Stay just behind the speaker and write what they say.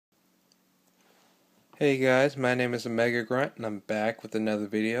Hey guys, my name is Omega Grunt and I'm back with another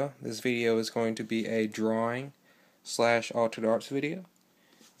video. This video is going to be a drawing / Altered Arts video.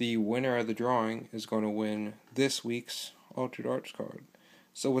 The winner of the drawing is going to win this week's Altered Arts card.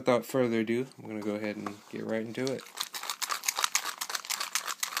 So without further ado, I'm going to go ahead and get right into it.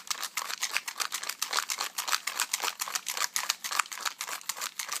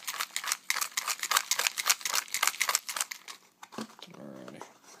 Alrighty.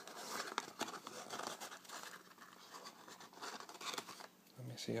 Let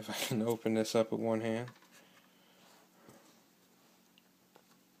me see if I can open this up with one hand.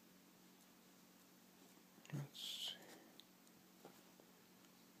 Let's see.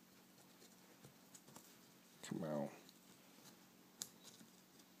 Come on.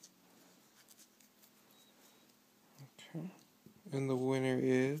 Okay. And the winner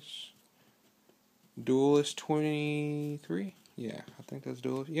is Duelist 23? Yeah, I think that's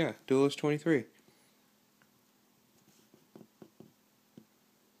Duelist. Yeah, Duelist 23.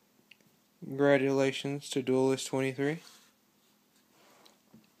 Congratulations to Duelist 23.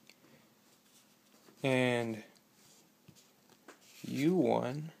 And you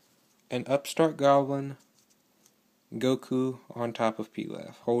won an Upstart Goblin Goku on top of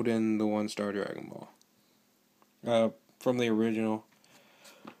Pilaf, holding the 1-star Dragon Ball. From the original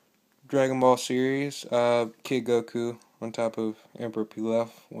Dragon Ball series, Kid Goku on top of Emperor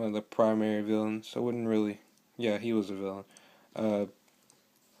Pilaf, one of the primary villains. I wouldn't really... Yeah, he was a villain.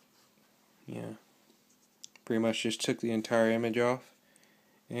 Yeah. Pretty much just took the entire image off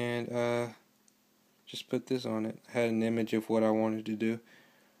and just put this on it. Had an image of what I wanted to do.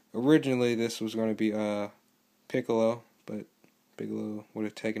 Originally this was going to be Piccolo, but Piccolo would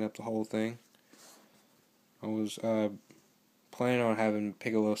have taken up the whole thing. I was planning on having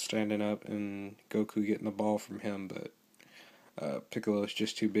Piccolo standing up and Goku getting the ball from him, but Piccolo is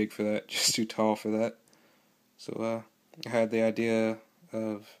just too big for that, just too tall for that. So I had the idea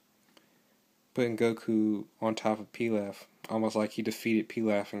of putting Goku on top of Pilaf, almost like he defeated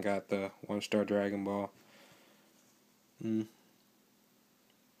Pilaf and got the 1-star Dragon Ball. I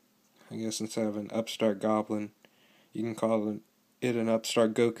guess instead of an Upstart Goblin, you can call it an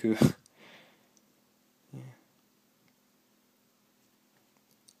Upstart Goku. Yeah.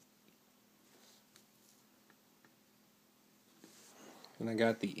 And I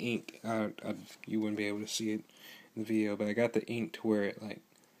got the ink. You wouldn't be able to see it in the video, but I got the ink to where it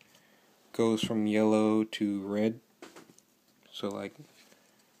goes from yellow to red. So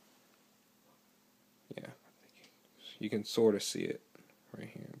yeah, you can sort of see it right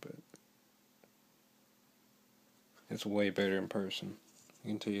here, but it's way better in person. I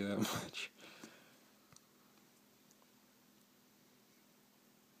can tell you that much.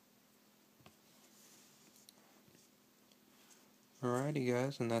 Alrighty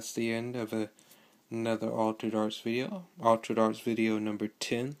guys, and that's the end of another Altered Arts video. Altered Arts video number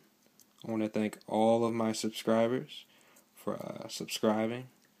 10. I want to thank all of my subscribers for subscribing,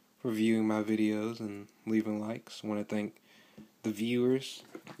 for viewing my videos and leaving likes. I want to thank the viewers,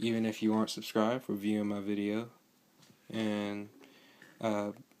 even if you aren't subscribed, for viewing my video. And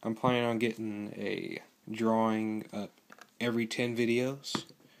I'm planning on getting a drawing up every 10 videos.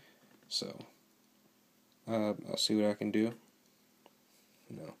 So I'll see what I can do.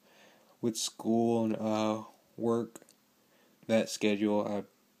 With school and work, that schedule, I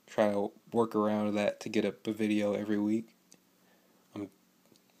try to work around that to get up a video every week. I'm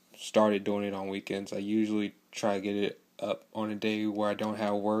started doing it on weekends. I usually try to get it up on a day where I don't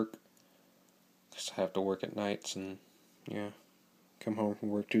have work, because I have to work at nights and yeah, come home from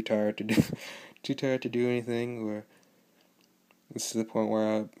work too tired to do anything, or it's to the point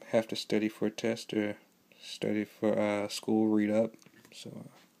where I have to study for a test or study for school, read up. So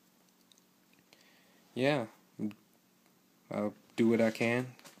yeah, I'll do what I can.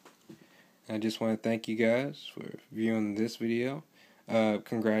 I just want to thank you guys for viewing this video.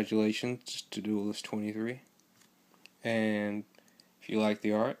 Congratulations to Duelist 23. And if you like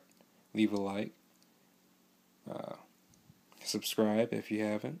the art, leave a like. Subscribe if you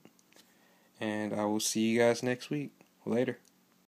haven't. And I will see you guys next week. Later.